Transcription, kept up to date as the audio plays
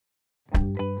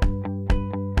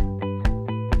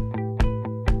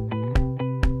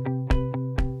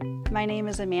My name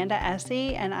is Amanda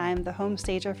Essie, and I'm the home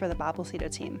stager for the Bob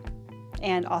Lucido team,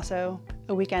 and also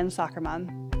a weekend soccer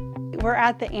mom. We're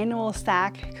at the annual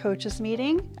SAC coaches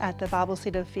meeting at the Bob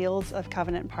Lucido Fields of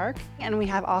Covenant Park, and we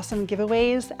have awesome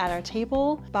giveaways at our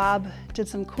table. Bob did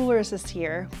some coolers this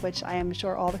year, which I am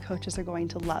sure all the coaches are going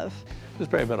to love. There's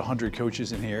probably about 100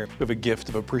 coaches in here. We have a gift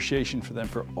of appreciation for them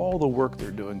for all the work they're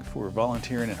doing for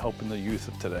volunteering and helping the youth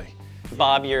of today.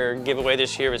 Bob, your giveaway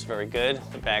this year was very good.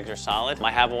 The bags are solid.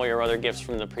 I have all your other gifts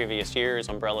from the previous years,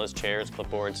 umbrellas, chairs,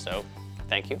 clipboards, so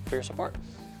thank you for your support.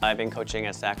 I've been coaching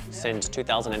at SAC since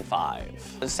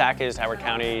 2005. SAC is Howard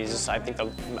County's, I think,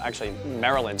 actually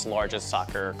Maryland's largest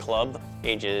soccer club.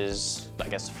 Ages, I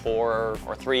guess, 4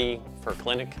 or 3 for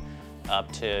clinic, up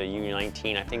to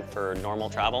U19, I think, for normal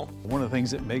travel. One of the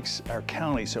things that makes our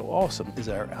county so awesome is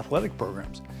our athletic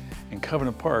programs. In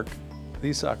Covenant Park,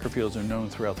 these soccer fields are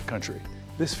known throughout the country.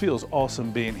 This feels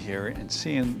awesome being here and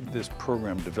seeing this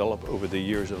program develop over the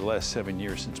years, of the last 7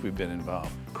 years since we've been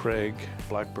involved. Craig,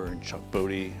 Blackburn, Chuck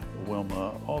Bodie,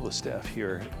 Wilma, all the staff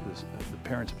here, the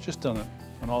parents have just done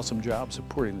an awesome job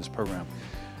supporting this program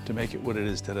to make it what it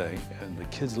is today. And the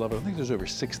kids love it. I think there's over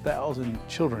 6,000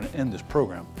 children in this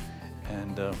program.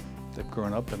 And they've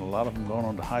grown up, and a lot of them gone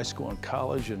on to high school and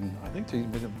college, and I think there's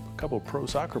been a couple of pro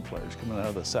soccer players coming out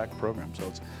of the SAC program,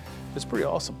 so it's pretty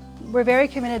awesome. We're very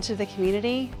committed to the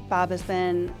community. Bob has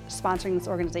been sponsoring this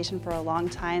organization for a long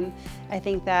time. I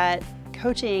think that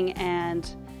coaching and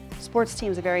sports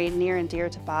teams are very near and dear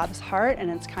to Bob's heart, and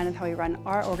it's kind of how we run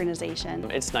our organization.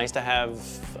 It's nice to have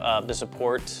the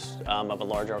support of a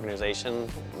large organization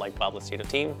like Bob Lucido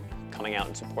team coming out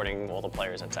and supporting all the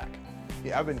players at SAC.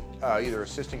 Yeah, I've been either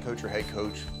assistant coach or head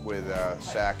coach with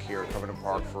SAC here at Covenant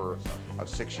Park for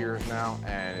 6 years now,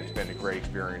 and it's been a great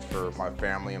experience for my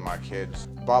family and my kids.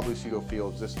 Bob Lucido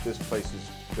Fields, this place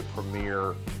is the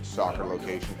premier soccer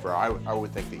location for, I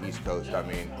would think, the East Coast. I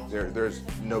mean, there's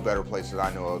no better place that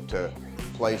I know of to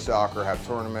play soccer, have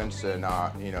tournaments, and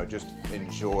you know, just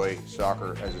enjoy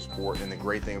soccer as a sport. And the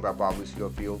great thing about Bob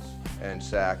Lucido Fields and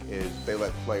SAC is they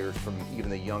let players from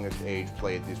even the youngest age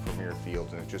play at these premier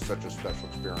fields, and it's just such a special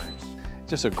experience.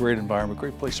 Just a great environment,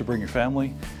 great place to bring your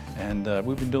family, and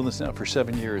we've been doing this now for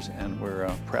 7 years, and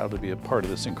we're proud to be a part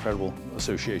of this incredible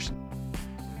association.